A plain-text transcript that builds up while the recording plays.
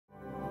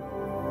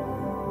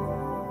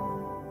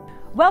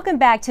Welcome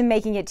back to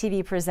Making It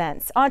TV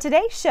Presents. On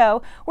today's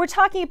show, we're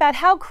talking about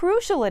how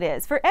crucial it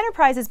is for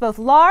enterprises both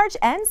large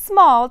and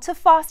small to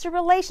foster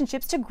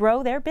relationships to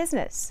grow their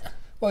business.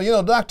 Well, you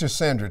know, Dr.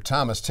 Sandra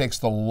Thomas takes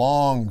the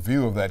long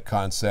view of that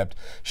concept.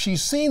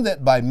 She's seen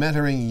that by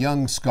mentoring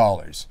young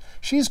scholars,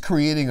 she's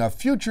creating a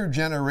future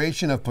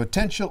generation of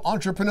potential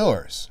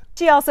entrepreneurs.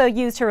 She also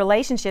used her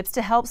relationships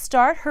to help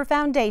start her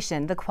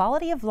foundation, the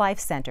Quality of Life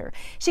Center.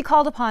 She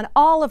called upon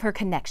all of her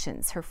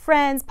connections, her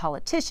friends,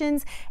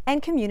 politicians,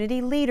 and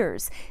community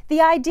leaders.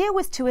 The idea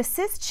was to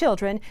assist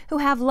children who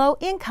have low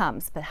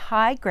incomes but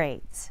high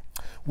grades.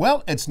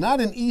 Well, it's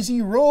not an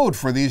easy road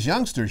for these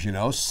youngsters, you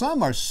know.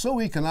 Some are so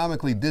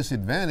economically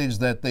disadvantaged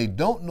that they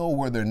don't know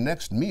where their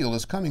next meal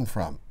is coming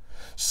from.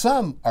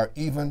 Some are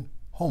even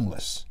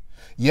homeless.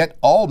 Yet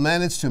all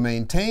manage to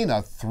maintain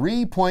a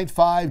 3.5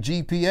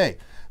 GPA.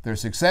 Their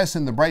success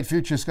in the Bright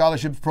Future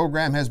Scholarships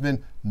program has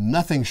been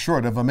nothing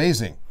short of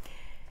amazing.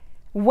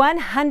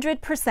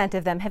 100%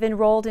 of them have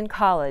enrolled in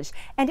college,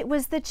 and it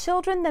was the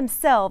children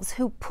themselves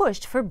who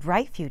pushed for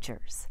bright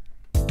futures.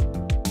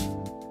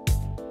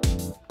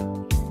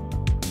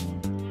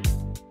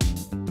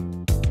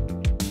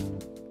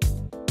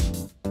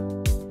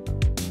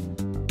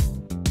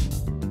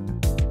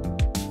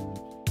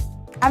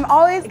 I'm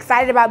always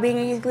excited about being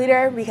a youth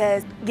leader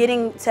because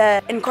getting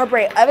to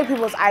incorporate other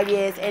people's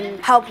ideas and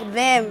help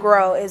them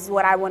grow is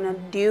what I want to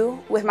do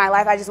with my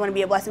life. I just want to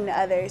be a blessing to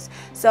others.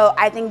 So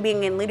I think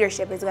being in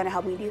leadership is going to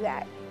help me do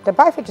that. The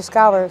Bright Future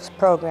Scholars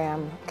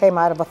program came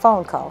out of a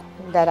phone call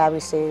that I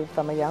received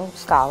from a young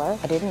scholar.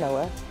 I didn't know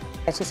her.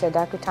 And she said,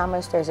 Dr.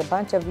 Thomas, there's a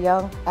bunch of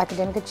young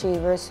academic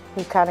achievers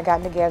who've kind of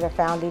gotten together,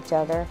 found each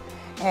other,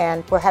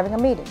 and we're having a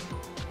meeting.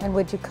 And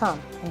would you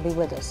come and be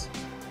with us?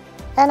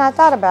 And I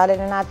thought about it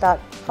and I thought,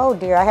 oh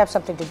dear, I have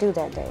something to do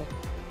that day.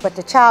 But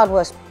the child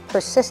was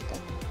persistent,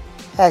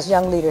 as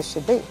young leaders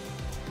should be.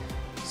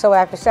 So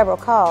after several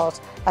calls,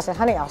 I said,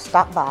 honey, I'll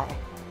stop by.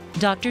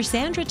 Dr.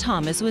 Sandra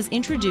Thomas was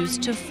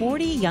introduced to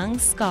 40 young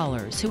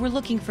scholars who were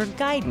looking for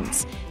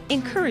guidance,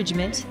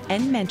 encouragement,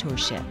 and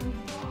mentorship.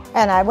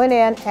 And I went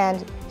in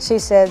and she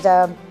said,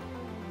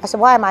 I said,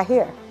 why am I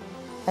here?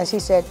 And she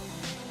said,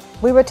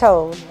 we were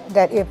told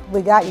that if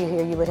we got you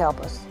here, you would help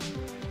us.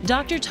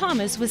 Dr.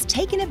 Thomas was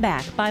taken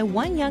aback by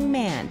one young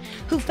man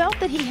who felt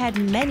that he had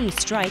many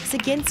strikes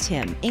against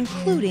him,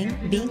 including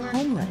being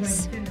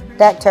homeless.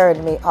 That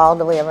turned me all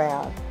the way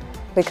around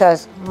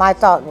because my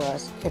thought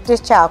was, if this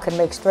child can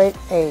make straight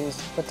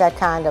A's with that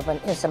kind of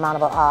an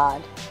insurmountable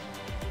odd,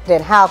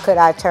 then how could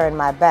I turn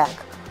my back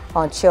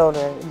on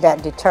children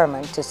that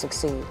determined to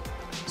succeed?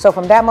 So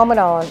from that moment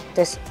on,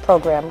 this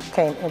program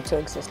came into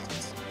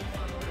existence.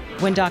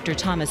 When Dr.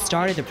 Thomas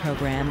started the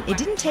program, it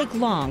didn't take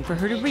long for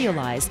her to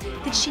realize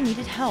that she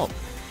needed help.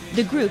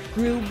 The group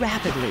grew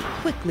rapidly,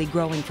 quickly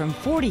growing from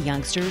 40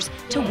 youngsters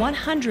to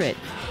 100.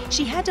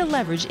 She had to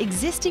leverage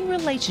existing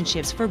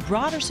relationships for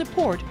broader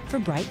support for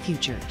bright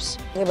futures.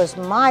 It was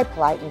my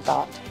plight and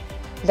thought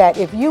that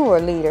if you were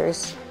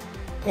leaders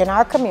in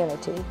our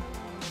community,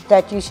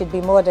 that you should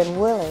be more than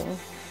willing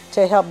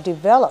to help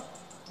develop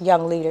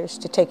young leaders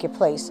to take your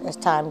place as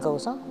time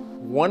goes on.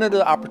 One of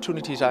the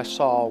opportunities I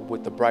saw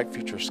with the Bright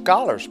Future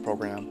Scholars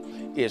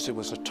program is it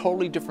was a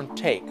totally different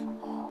take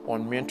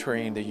on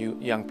mentoring the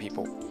young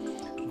people.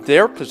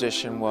 Their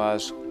position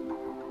was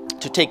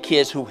to take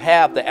kids who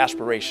have the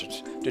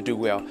aspirations to do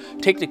well,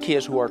 take the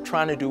kids who are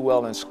trying to do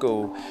well in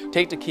school,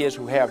 take the kids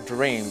who have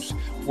dreams,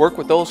 work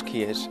with those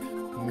kids,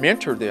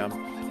 mentor them,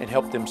 and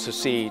help them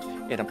succeed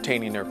in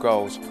obtaining their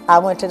goals. I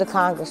went to the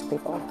Congress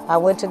people, I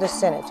went to the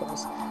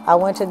senators, I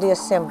went to the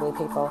assembly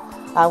people,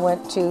 I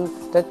went to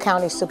the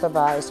county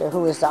supervisor,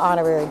 who is the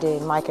honorary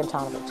dean, Mike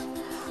Antonovich.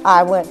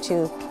 I went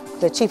to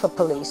the chief of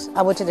police,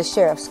 I went to the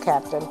sheriff's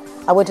captain,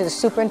 I went to the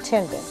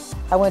superintendent,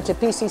 I went to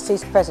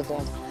PCC's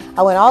president.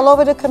 I went all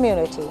over the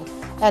community,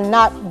 and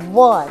not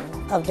one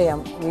of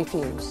them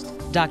refused.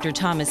 Dr.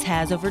 Thomas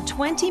has over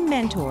 20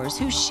 mentors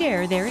who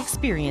share their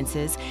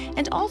experiences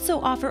and also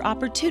offer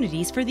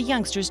opportunities for the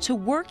youngsters to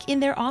work in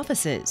their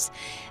offices.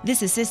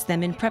 This assists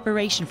them in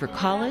preparation for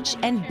college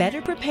and better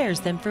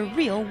prepares them for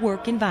real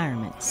work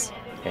environments.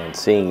 And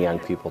seeing young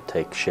people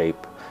take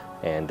shape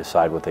and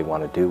decide what they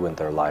want to do in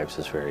their lives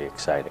is very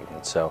exciting.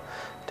 And so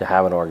to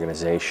have an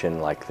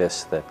organization like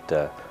this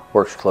that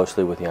works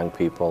closely with young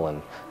people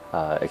and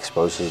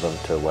exposes them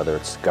to whether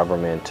it's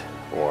government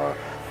or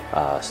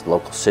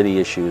local city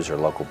issues or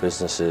local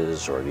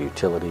businesses or the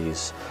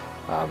utilities.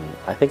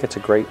 I think it's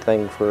a great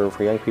thing for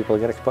young people to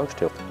get exposed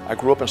to. I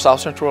grew up in South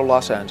Central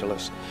Los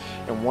Angeles,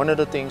 and one of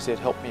the things that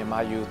helped me in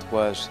my youth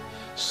was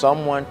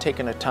someone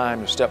taking the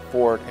time to step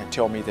forward and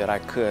tell me that I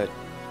could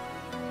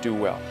do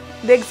well.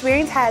 The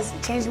experience has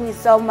changed me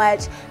so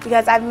much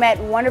because I've met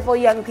wonderful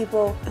young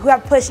people who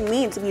have pushed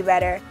me to be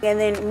better. And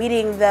then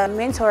meeting the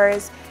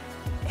mentors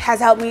has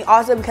helped me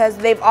also because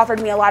they've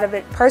offered me a lot of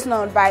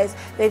personal advice.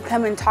 They've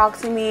come and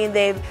talked to me.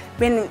 They've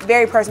been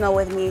very personal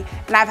with me.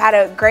 And I've had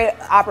a great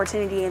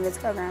opportunity in this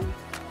program.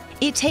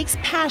 It takes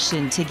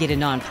passion to get a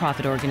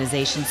nonprofit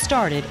organization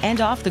started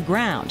and off the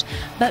ground,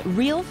 but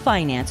real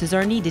finances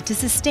are needed to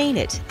sustain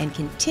it and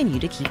continue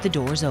to keep the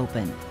doors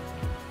open.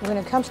 When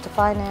it comes to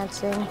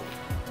financing,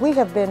 we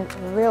have been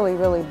really,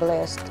 really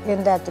blessed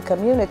in that the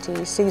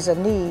community sees a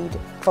need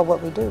for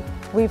what we do.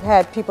 We've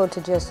had people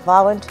to just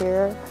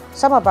volunteer.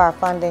 Some of our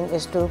funding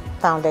is through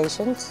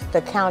foundations.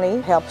 The county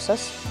helps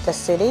us, the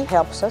city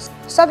helps us.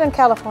 Southern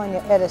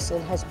California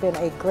Edison has been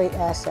a great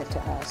asset to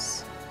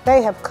us.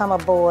 They have come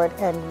aboard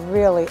and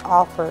really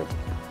offered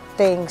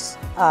things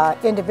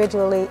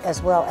individually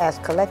as well as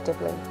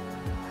collectively.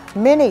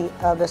 Many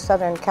of the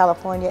Southern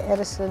California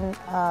Edison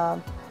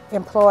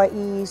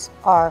employees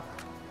are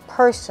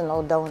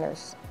personal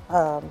donors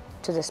to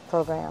this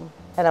program.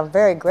 And I'm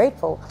very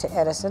grateful to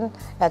Edison.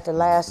 At the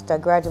last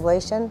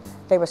graduation,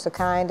 they were so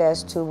kind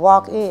as to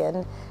walk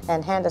in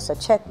and hand us a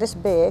check this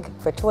big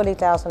for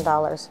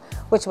 $20,000,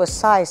 which was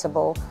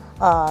sizable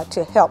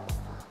to help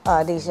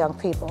these young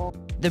people.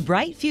 The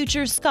Bright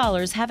Future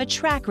Scholars have a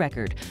track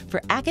record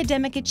for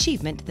academic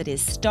achievement that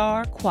is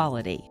star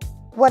quality.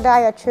 What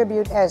I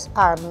attribute as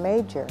our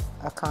major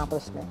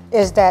accomplishment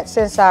is that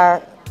since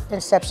our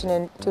inception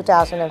in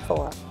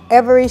 2004,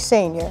 every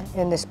senior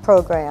in this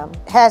program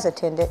has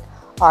attended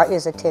or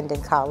is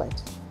attending college.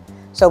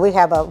 So we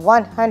have a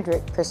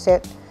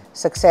 100%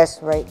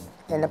 success rate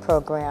in the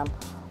program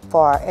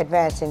for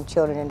advancing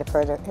children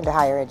into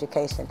higher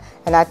education.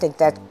 And I think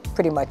that's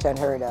pretty much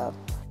unheard of.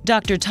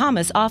 Dr.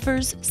 Thomas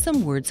offers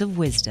some words of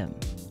wisdom.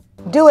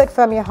 Do it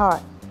from your heart.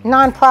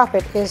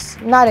 Nonprofit is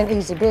not an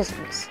easy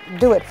business.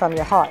 Do it from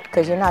your heart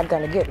because you're not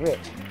going to get rich.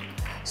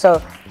 So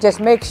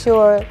just make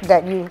sure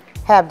that you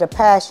have the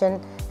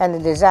passion and the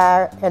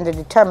desire and the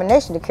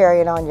determination to carry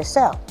it on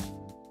yourself.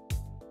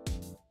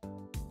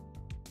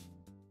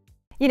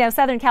 You know,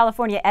 Southern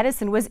California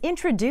Edison was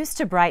introduced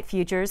to Bright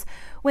Futures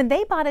when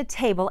they bought a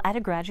table at a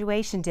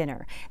graduation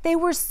dinner. They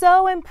were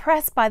so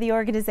impressed by the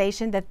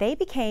organization that they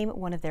became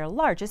one of their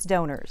largest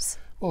donors.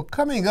 Well,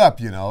 coming up,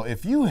 you know,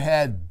 if you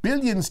had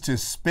billions to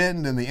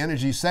spend in the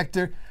energy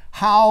sector,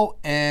 how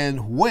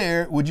and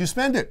where would you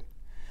spend it?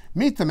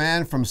 Meet the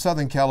man from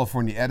Southern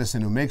California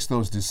Edison who makes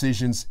those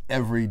decisions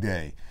every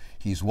day.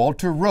 He's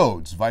Walter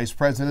Rhodes, Vice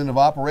President of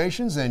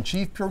Operations and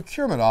Chief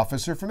Procurement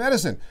Officer from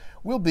Edison.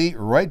 We'll be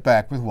right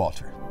back with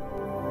Walter.